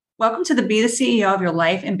Welcome to the Be the CEO of Your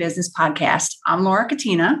Life and Business podcast. I'm Laura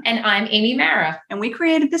Katina. And I'm Amy Mara. And we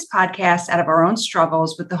created this podcast out of our own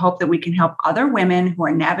struggles with the hope that we can help other women who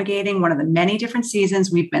are navigating one of the many different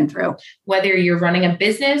seasons we've been through. Whether you're running a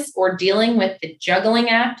business or dealing with the juggling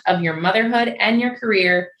act of your motherhood and your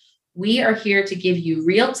career, we are here to give you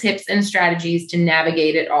real tips and strategies to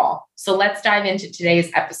navigate it all. So let's dive into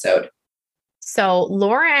today's episode. So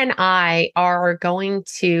Laura and I are going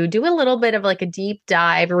to do a little bit of like a deep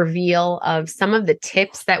dive reveal of some of the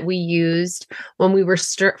tips that we used when we were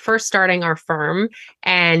first starting our firm.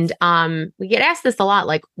 And we get asked this a lot,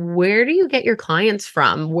 like, where do you get your clients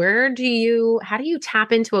from? How do you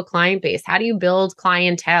tap into a client base? How do you build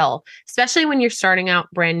clientele, especially when you're starting out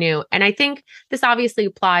brand new? And I think this obviously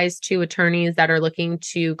applies to attorneys that are looking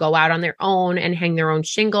to go out on their own and hang their own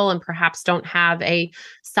shingle and perhaps don't have a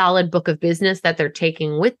solid book of business that they're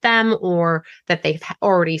taking with them or that they've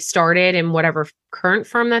already started in whatever current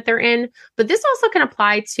firm that they're in. But this also can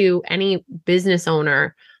apply to any business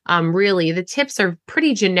owner. Really, the tips are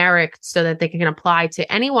pretty generic so that they can apply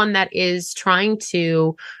to anyone that is trying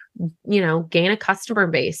to, gain a customer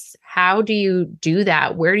base. How do you do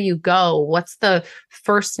that? Where do you go? What's the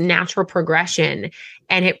first natural progression?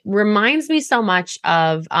 And it reminds me so much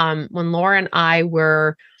of when Laura and I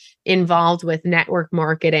were involved with network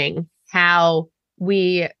marketing, how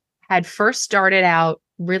we had first started out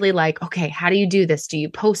really like, okay, how do you do this? Do you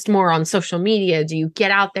post more on social media? Do you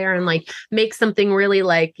get out there and like make something really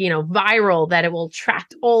like, viral that it will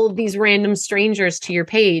attract all of these random strangers to your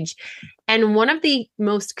page? And one of the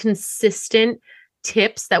most consistent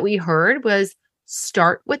tips that we heard was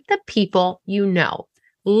start with the people you know.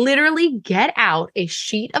 Literally get out a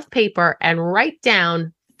sheet of paper and write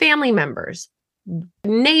down family members,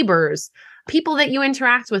 neighbors, people that you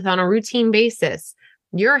interact with on a routine basis,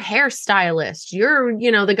 your hairstylist,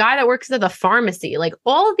 the guy that works at the pharmacy, like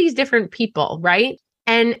all of these different people, right?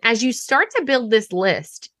 And as you start to build this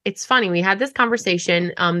list, it's funny, we had this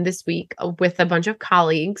conversation this week with a bunch of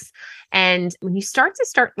colleagues. And when you start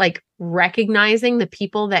like recognizing the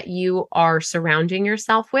people that you are surrounding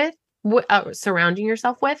yourself with,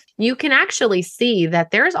 you can actually see that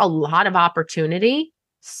there's a lot of opportunity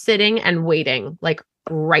sitting and waiting, like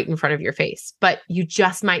right in front of your face, but you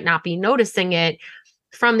just might not be noticing it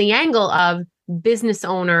from the angle of business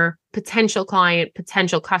owner, potential client,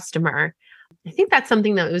 potential customer. I think that's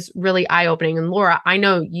something that was really eye-opening. And Laura, I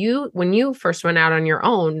know when you first went out on your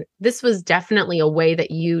own, this was definitely a way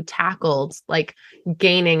that you tackled like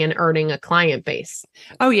gaining and earning a client base.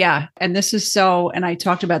 Oh yeah. And and I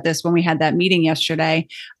talked about this when we had that meeting yesterday,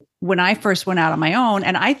 when I first went out on my own.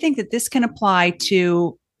 And I think that this can apply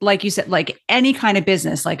to, like you said, like any kind of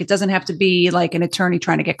business. Like it doesn't have to be like an attorney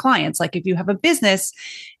trying to get clients. Like if you have a business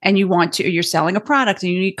and you're selling a product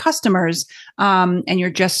and you need customers, and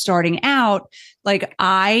you're just starting out, like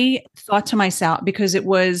I thought to myself, because it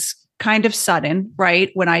was kind of sudden, right?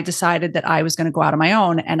 When I decided that I was going to go out on my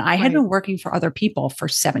own, and I had been working for other people for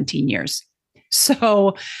 17 years.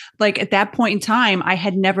 So like at that point in time, I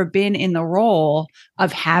had never been in the role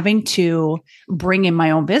of having to bring in my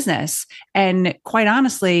own business. And quite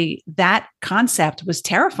honestly, that concept was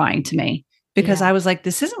terrifying to me because I was like,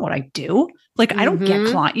 this isn't what I do. Like, I don't get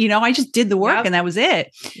client, I just did the work and that was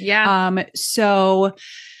it. Yeah. So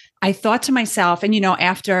I thought to myself, and,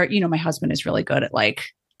 after, my husband is really good at like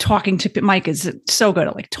talking to Mike is so good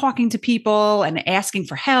at like talking to people and asking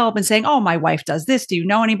for help and saying, oh, my wife does this. Do you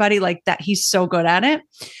know anybody like that? He's so good at it.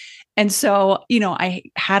 And so, I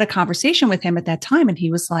had a conversation with him at that time and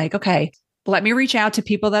he was like, okay, let me reach out to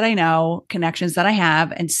people that I know, connections that I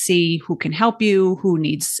have, and see who can help you, who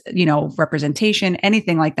needs, representation,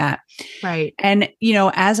 anything like that. Right. And,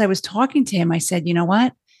 as I was talking to him, I said, you know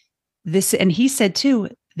what? And he said too,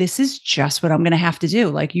 this is just what I'm going to have to do.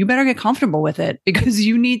 Like, you better get comfortable with it because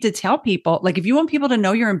you need to tell people, like, if you want people to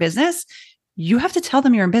know you're in business, you have to tell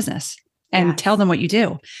them you're in business and tell them what you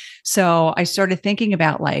do. So I started thinking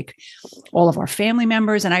about like all of our family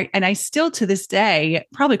members. And I still to this day,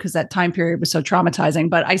 probably because that time period was so traumatizing,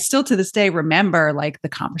 but I still to this day remember like the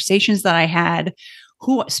conversations that I had,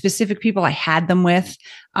 who specific people I had them with.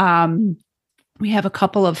 We have a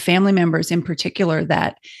couple of family members in particular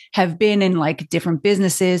that have been in like different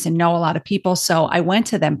businesses and know a lot of people. So I went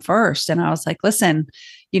to them first and I was like, listen,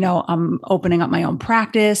 I'm opening up my own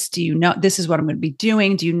practice. Do you know, this is what I'm going to be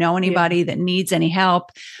doing. Do you know anybody that needs any help?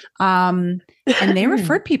 And they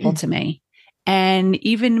referred people to me. And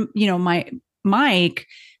even, Mike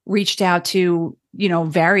reached out to,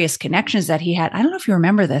 various connections that he had. I don't know if you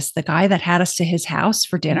remember this, the guy that had us to his house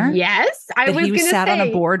for dinner. Yes. He sat on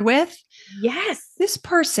a board with. Yes. This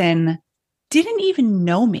person didn't even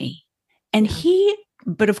know me. And he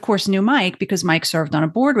but of course knew Mike because Mike served on a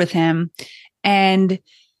board with him. And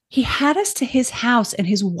he had us to his house and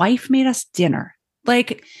his wife made us dinner.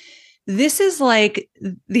 Like, this is like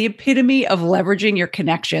the epitome of leveraging your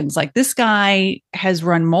connections. Like, this guy has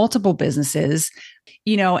run multiple businesses,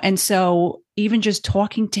 and so even just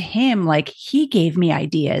talking to him, like, he gave me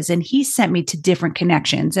ideas and he sent me to different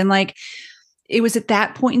connections. And like, it was at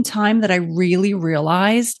that point in time that I really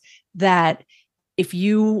realized that if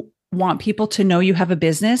you want people to know you have a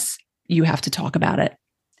business, you have to talk about it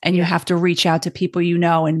and you have to reach out to people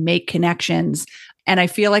and make connections. And I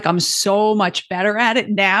feel like I'm so much better at it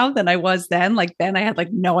now than I was then. Like, then I had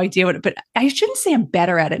like no idea but I shouldn't say I'm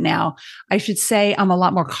better at it now. I should say I'm a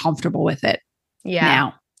lot more comfortable with it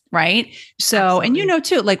now. Right. So, absolutely. And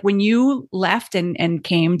too, like when you left and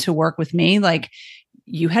came to work with me, like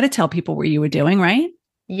you had to tell people what you were doing, right?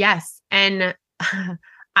 Yes. And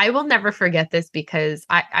I will never forget this because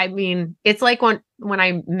I mean, it's like when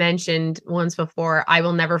I mentioned once before, I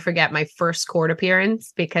will never forget my first court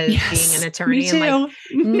appearance because being an attorney and like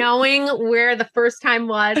knowing where the first time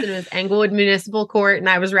was, and it was Englewood Municipal Court and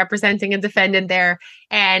I was representing a defendant there.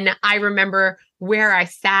 And I remember where I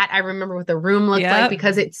sat. I remember what the room looked like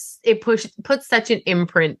because it puts such an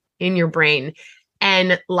imprint in your brain.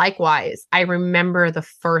 And likewise, I remember the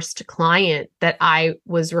first client that I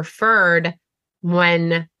was referred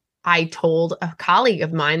when I told a colleague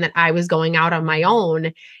of mine that I was going out on my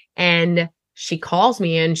own, and she calls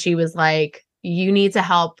me and she was like, you need to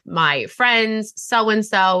help my friends,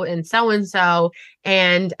 so-and-so and so-and-so.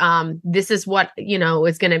 And this is what,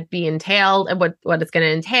 is going to be entailed and what it's going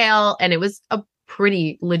to entail. And it was a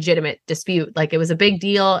pretty legitimate dispute. Like, it was a big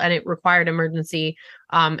deal and it required emergency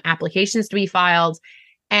applications to be filed.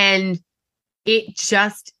 And it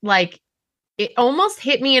just it almost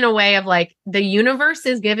hit me in a way of like, the universe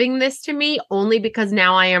is giving this to me only because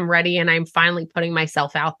now I am ready and I'm finally putting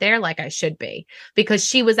myself out there like I should be. Because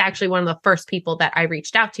she was actually one of the first people that I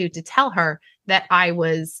reached out to tell her that I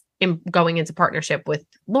was going into partnership with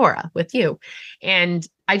Laura, with you. And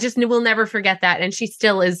I just will never forget that. And she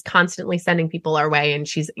still is constantly sending people our way, and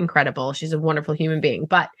she's incredible. She's a wonderful human being.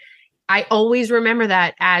 But I always remember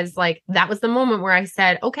that as like, that was the moment where I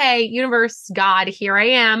said, okay, universe, God, here I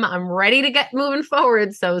am. I'm ready to get moving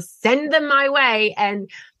forward. So send them my way. And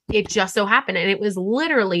it just so happened. And it was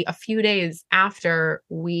literally a few days after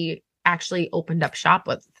we actually opened up shop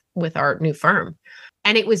with our new firm.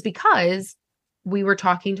 And it was because we were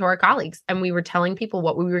talking to our colleagues and we were telling people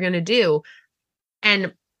what we were going to do.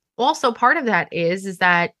 And also part of that is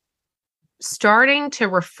that starting to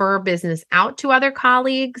refer business out to other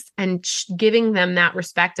colleagues and giving them that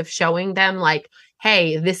respect of showing them like,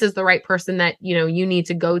 hey, this is the right person that, you need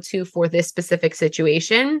to go to for this specific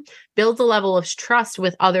situation, builds a level of trust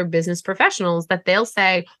with other business professionals that they'll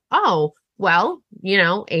say, oh, well,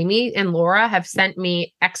 Amy and Laura have sent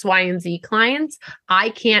me X, Y, and Z clients. I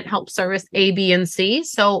can't help service A, B, and C.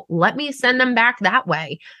 So let me send them back that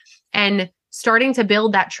way. And starting to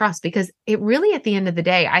build that trust, because it really, at the end of the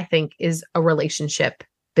day, I think is a relationship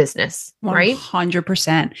business, right?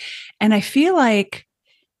 100%. And I feel like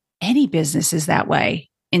any business is that way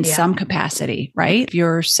in some capacity, right? If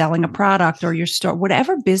you're selling a product or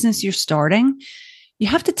whatever business you're starting, you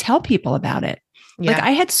have to tell people about it. Yeah. Like,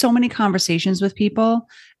 I had so many conversations with people,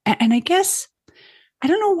 and I guess, I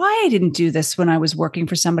don't know why I didn't do this when I was working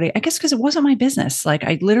for somebody. I guess because it wasn't my business. Like,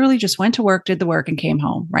 I literally just went to work, did the work, and came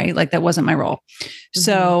home, right? Like, that wasn't my role. Mm-hmm.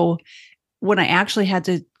 So when I actually had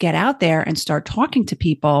to get out there and start talking to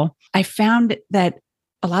people, I found that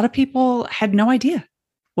a lot of people had no idea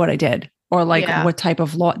what I did or what type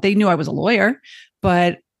of law. They knew I was a lawyer,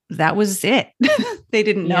 but that was it. They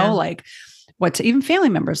didn't know even family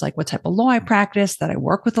members, like what type of law I practice, that I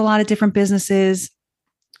work with a lot of different businesses,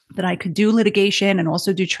 that I could do litigation and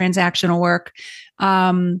also do transactional work.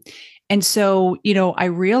 And so, I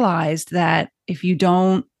realized that if you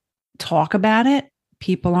don't talk about it,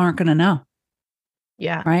 people aren't going to know.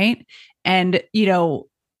 Yeah. Right. And,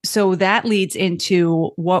 so that leads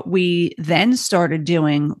into what we then started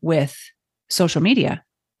doing with social media.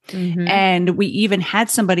 Mm-hmm. And we even had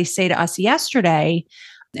somebody say to us yesterday,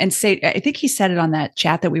 and say, I think he said it on that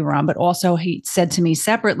chat that we were on, but also he said to me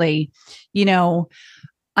separately,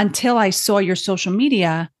 until I saw your social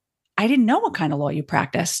media, I didn't know what kind of law you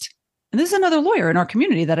practiced. And this is another lawyer in our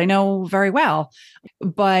community that I know very well.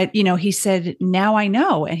 But, he said, now I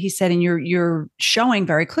know. And he said, and you're showing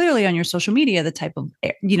very clearly on your social media, the type of,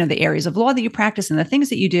 the areas of law that you practice and the things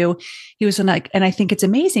that you do. He was like, and I think it's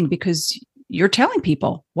amazing because you're telling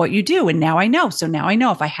people what you do. And now I know. So now I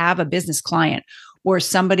know if I have a business client or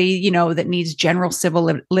somebody, that needs general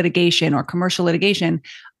civil litigation or commercial litigation,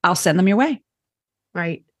 I'll send them your way.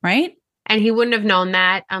 Right. Right. And he wouldn't have known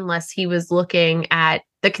that unless he was looking at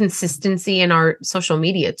the consistency in our social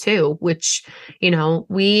media too, which,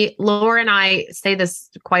 Laura and I say this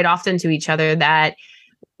quite often to each other, that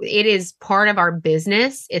it is part of our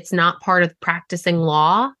business. It's not part of practicing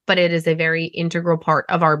law, but it is a very integral part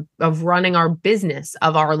of running our business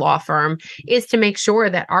of our law firm, is to make sure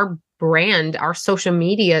that our brand, our social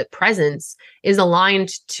media presence is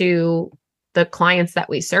aligned to the clients that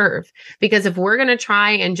we serve. Because if we're going to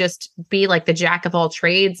try and just be like the jack of all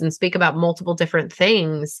trades and speak about multiple different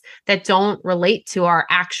things that don't relate to our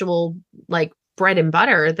actual like bread and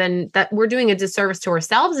butter, then that we're doing a disservice to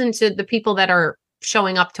ourselves and to the people that are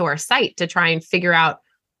showing up to our site to try and figure out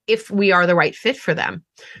if we are the right fit for them.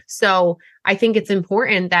 So I think it's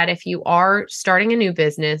important that if you are starting a new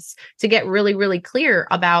business, to get really, really clear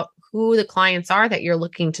about who the clients are that you're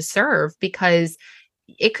looking to serve, because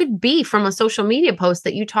it could be from a social media post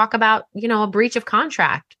that you talk about, a breach of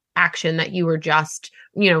contract action that you were just,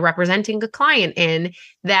 representing a client in,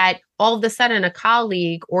 that all of a sudden a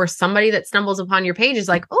colleague or somebody that stumbles upon your page is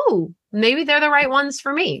like, oh, maybe they're the right ones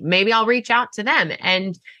for me. Maybe I'll reach out to them.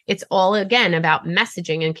 And it's all, again, about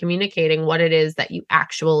messaging and communicating what it is that you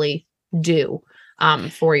actually do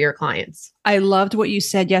for your clients. I loved what you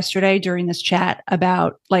said yesterday during this chat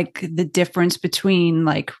about like the difference between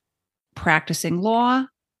like practicing law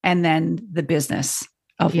and then the business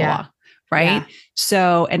of law, right? Yeah.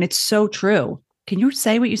 So, and it's so true. Can you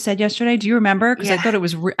say what you said yesterday? Do you remember? Because I thought it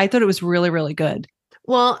was really, really good.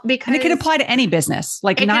 Well, because it can apply to any business,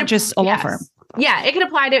 like not just a law firm. Yeah, it could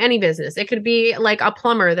apply to any business. It could be like a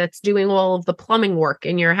plumber that's doing all of the plumbing work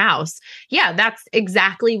in your house. Yeah, that's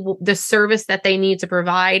exactly the service that they need to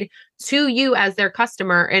provide to you as their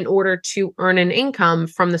customer in order to earn an income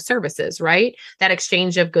from the services, right? That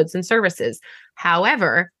exchange of goods and services.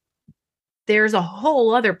 However, there's a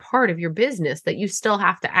whole other part of your business that you still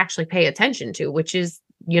have to actually pay attention to, which is,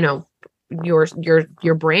 your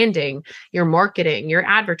branding, your marketing, your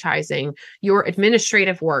advertising, your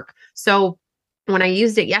administrative work. So when I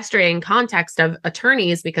used it yesterday in context of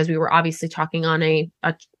attorneys, because we were obviously talking on a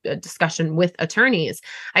discussion with attorneys,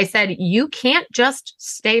 I said, you can't just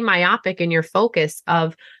stay myopic in your focus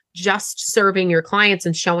of just serving your clients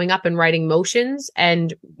and showing up and writing motions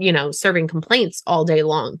and, serving complaints all day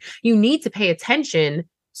long. You need to pay attention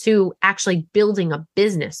to actually building a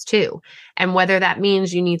business too. And whether that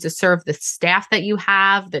means you need to serve the staff that you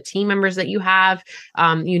have, the team members that you have,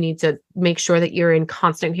 you need to make sure that you're in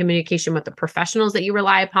constant communication with the professionals that you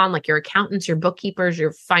rely upon, like your accountants, your bookkeepers,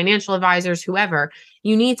 your financial advisors, whoever.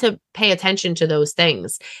 You need to pay attention to those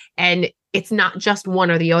things. And it's not just one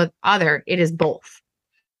or the other, it is both.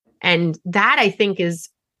 And that, I think, is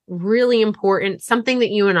really important, something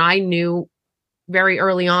that you and I knew very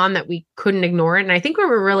early on that we couldn't ignore it. And I think we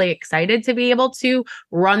were really excited to be able to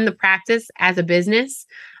run the practice as a business,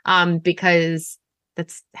 because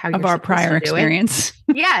that's how you're of our prior experience.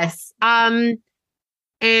 Yes. And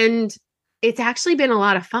it's actually been a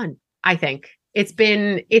lot of fun, I think.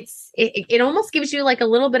 It almost gives you like a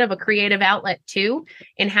little bit of a creative outlet too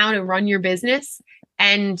in how to run your business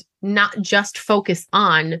and not just focus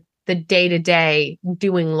on the day-to-day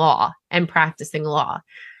doing law and practicing law.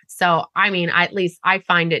 So, at least I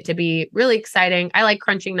find it to be really exciting. I like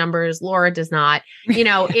crunching numbers. Laura does not, we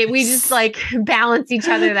just like balance each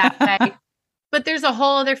other that way, but there's a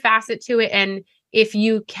whole other facet to it. And if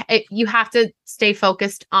you have to stay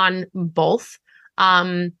focused on both,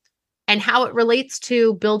 and how it relates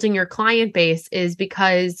to building your client base is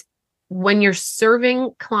because when you're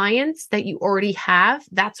serving clients that you already have,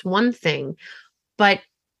 that's one thing. But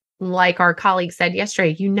like our colleague said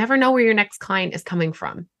yesterday, you never know where your next client is coming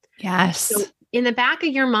from. Yes. So in the back of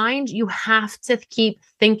your mind, you have to keep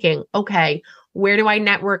thinking, okay, where do I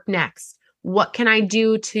network next? What can I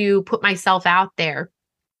do to put myself out there?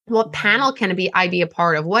 What panel can I be a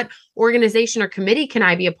part of? What organization or committee can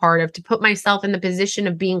I be a part of to put myself in the position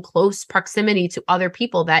of being close proximity to other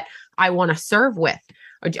people that I want to serve with?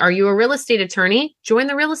 Are you a real estate attorney? Join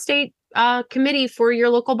the real estate committee for your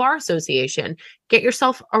local bar association. Get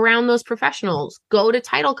yourself around those professionals. Go to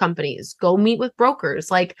title companies. Go meet with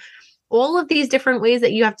brokers. Like all of these different ways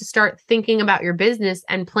that you have to start thinking about your business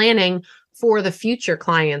and planning for the future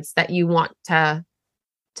clients that you want to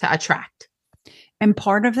attract. And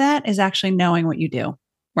part of that is actually knowing what you do,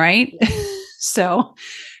 right? So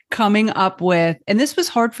coming up with, and this was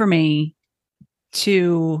hard for me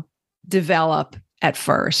to develop at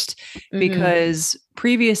first, because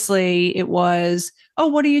previously it was, oh,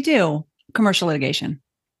 what do you do? Commercial litigation.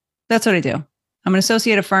 That's what I do. I'm an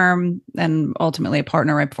associate at a firm and ultimately a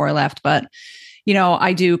partner right before I left. But,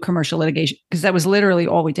 I do commercial litigation because that was literally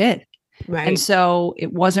all we did. Right. And so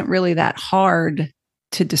it wasn't really that hard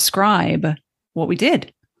to describe what we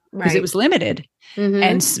did because it was limited.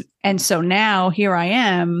 And so now here I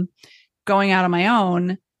am going out on my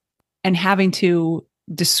own and having to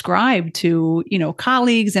describe to,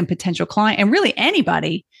 colleagues and potential client and really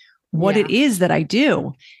anybody what it is that I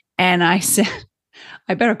do. And I said,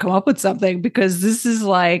 I better come up with something because this is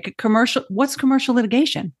like what's commercial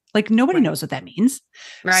litigation? Like nobody knows what that means.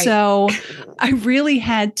 Right. So I really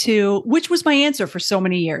had to, which was my answer for so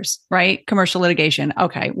many years, right? Commercial litigation.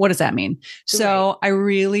 Okay. What does that mean? So I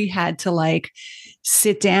really had to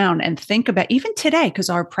sit down and think about even today, because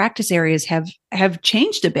our practice areas have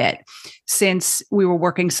changed a bit since we were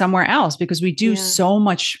working somewhere else because we do so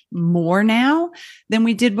much more now than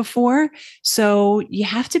we did before. So you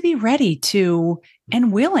have to be ready to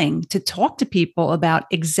and willing to talk to people about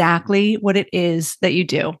exactly what it is that you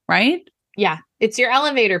do, right? Yeah. It's your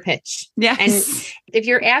elevator pitch. Yes. And if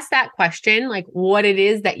you're asked that question, like what it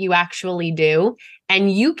is that you actually do, and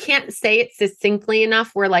you can't say it succinctly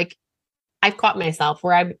enough where I've caught myself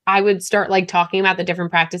where I would start talking about the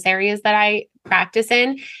different practice areas that I practice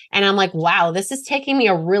in. And I'm like, wow, this is taking me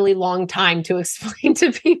a really long time to explain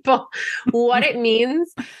to people what it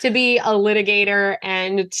means to be a litigator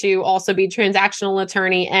and to also be transactional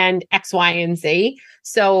attorney and X, Y, and Z.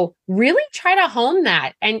 So really try to hone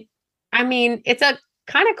that. And I mean, it's a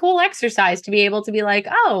kind of cool exercise to be able to be like,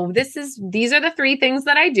 oh, these are the three things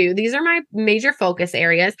that I do. These are my major focus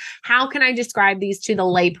areas. How can I describe these to the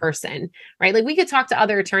layperson, right? Like we could talk to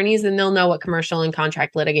other attorneys and they'll know what commercial and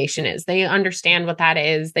contract litigation is. They understand what that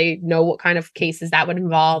is. They know what kind of cases that would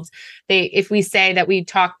involve. If we say that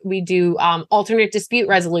we do alternate dispute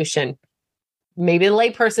resolution, maybe the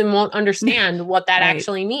layperson won't understand what that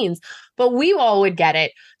actually means, but we all would get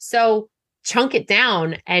it. So chunk it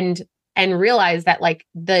down and realize that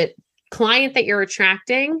the client that you're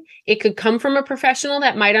attracting, it could come from a professional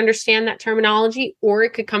that might understand that terminology, or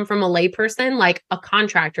it could come from a layperson, like a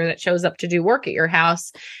contractor that shows up to do work at your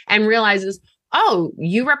house and realizes, oh,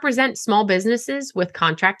 you represent small businesses with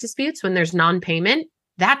contract disputes when there's non-payment.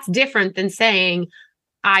 That's different than saying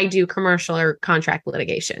I do commercial or contract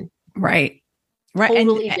litigation. Right. Right.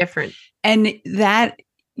 Totally different. And that,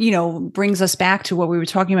 brings us back to what we were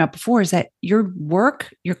talking about before is that your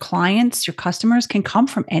work, your clients, your customers can come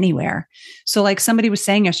from anywhere. So like somebody was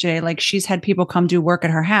saying yesterday, she's had people come do work at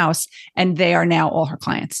her house and they are now all her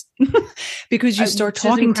clients because you start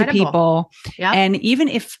talking to people. Yep. And even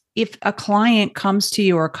if a client comes to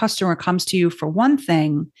you or a customer comes to you for one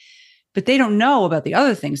thing, but they don't know about the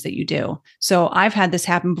other things that you do. So I've had this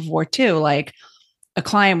happen before too. A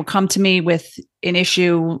client will come to me with an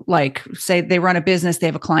issue, say they run a business, they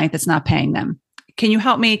have a client that's not paying them. Can you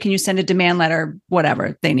help me? Can you send a demand letter?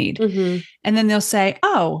 Whatever they need. Mm-hmm. And then they'll say,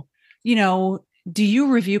 oh, do you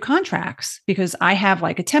review contracts? Because I have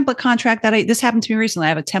a template contract this happened to me recently. I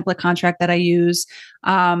have a template contract that I use.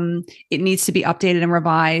 It needs to be updated and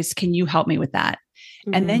revised. Can you help me with that?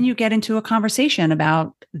 Mm-hmm. And then you get into a conversation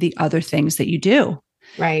about the other things that you do.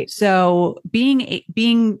 Right. So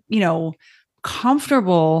being,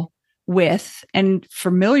 comfortable with and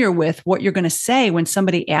familiar with what you're going to say when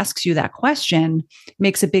somebody asks you that question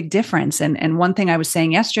makes a big difference. And one thing I was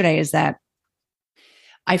saying yesterday is that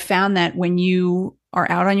I found that when you are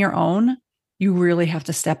out on your own, you really have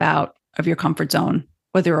to step out of your comfort zone,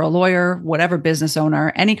 whether you're a lawyer, whatever business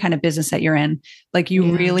owner, any kind of business that you're in,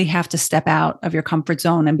 you really have to step out of your comfort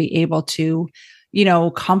zone and be able to,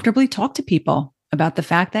 comfortably talk to people about the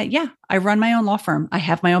fact that, I run my own law firm. I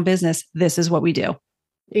have my own business. This is what we do.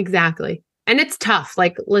 Exactly. And it's tough.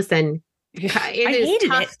 Listen,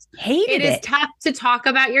 it is tough to talk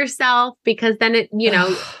about yourself because then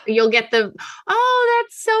you'll get oh,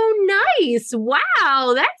 that's so nice.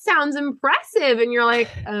 Wow. That sounds impressive. And you're like,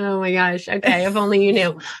 oh my gosh. Okay. If only you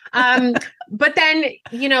knew. But then,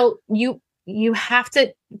 you have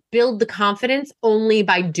to build the confidence only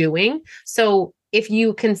by doing. So if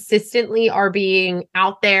you consistently are being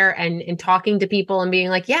out there and talking to people and being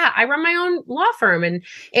like, I run my own law firm. And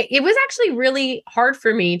it was actually really hard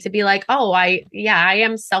for me to be like, oh, I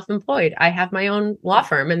am self-employed. I have my own law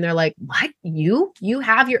firm. And they're like, what? You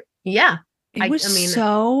have your, It was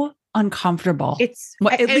so uncomfortable.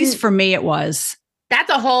 At least for me, it was. That's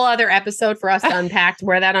a whole other episode for us to unpack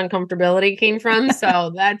where that uncomfortability came from.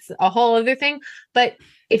 So that's a whole other thing. But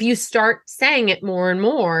if you start saying it more and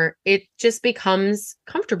more, it just becomes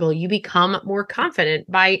comfortable. You become more confident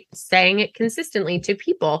by saying it consistently to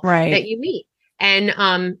people that you meet.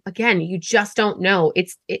 And again, you just don't know.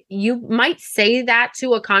 You might say that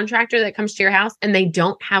to a contractor that comes to your house and they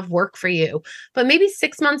don't have work for you. But maybe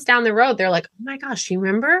 6 months down the road, they're like, oh my gosh, you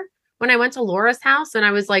remember when I went to Laura's house and I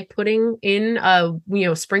was like putting in a,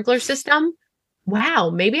 sprinkler system. Wow,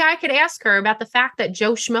 maybe I could ask her about the fact that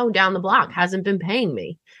Joe Schmo down the block hasn't been paying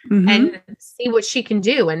me and see what she can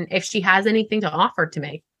do. And if she has anything to offer to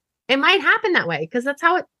me, it might happen that way because that's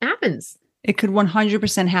how it happens. It could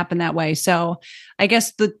 100% happen that way. So I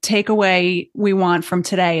guess the takeaway we want from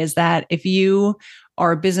today is that if you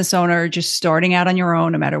are a business owner just starting out on your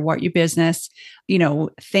own, no matter what your business,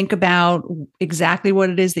 think about exactly what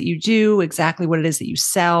it is that you do, exactly what it is that you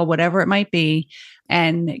sell, whatever it might be,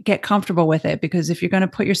 and get comfortable with it. Because if you're going to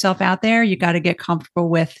put yourself out there, you got to get comfortable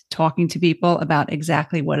with talking to people about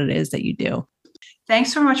exactly what it is that you do.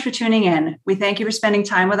 Thanks so much for tuning in. We thank you for spending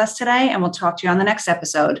time with us today, and we'll talk to you on the next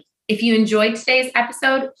episode. If you enjoyed today's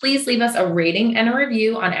episode, please leave us a rating and a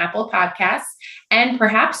review on Apple Podcasts, and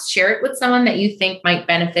perhaps share it with someone that you think might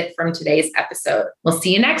benefit from today's episode. We'll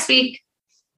see you next week.